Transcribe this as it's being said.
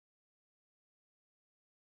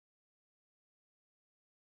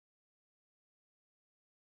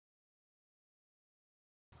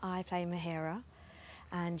I play Mahira,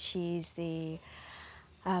 and she's the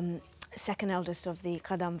second eldest of the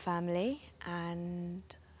Qadam family, and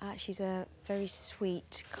she's a very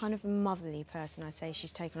sweet, kind of motherly person. I say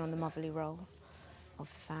she's taken on the motherly role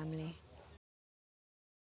of the family.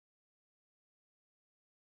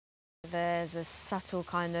 There's a subtle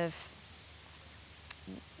kind of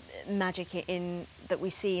magic in that we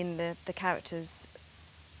see in the characters,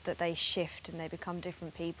 that they shift and they become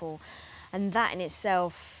different people, and that in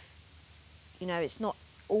itself, you know, it's not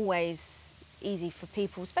always easy for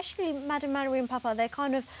people, especially Madame Mallory and Papa. They're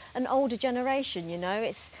kind of an older generation, you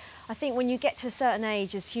know. I think when you get to a certain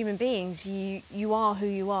age as human beings, you are who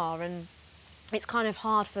you are, and it's kind of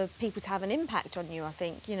hard for people to have an impact on you, I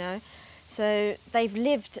think, you know. So they've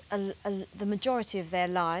lived the majority of their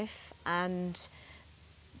life, and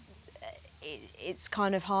it's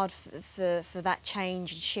kind of hard for that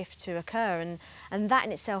change and shift to occur, and that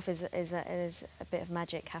in itself is a bit of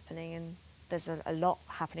magic happening, and there's a lot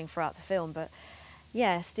happening throughout the film. But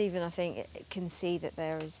yeah, Stephen, I think, it can see that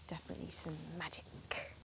there is definitely some magic.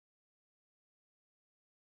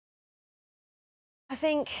 I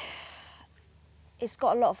think it's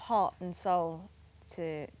got a lot of heart and soul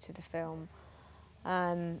to the film.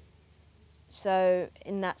 So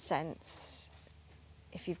in that sense,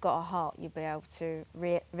 if you've got a heart, you'll be able to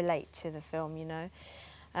relate to the film, you know.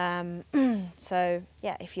 So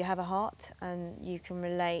yeah, if you have a heart and you can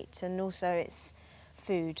relate, and also it's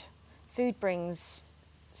food. Food brings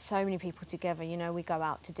so many people together, you know. We go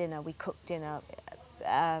out to dinner, we cook dinner,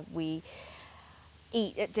 we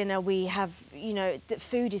eat at dinner, we have, you know,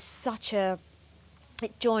 food is such a,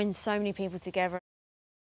 it joins so many people together.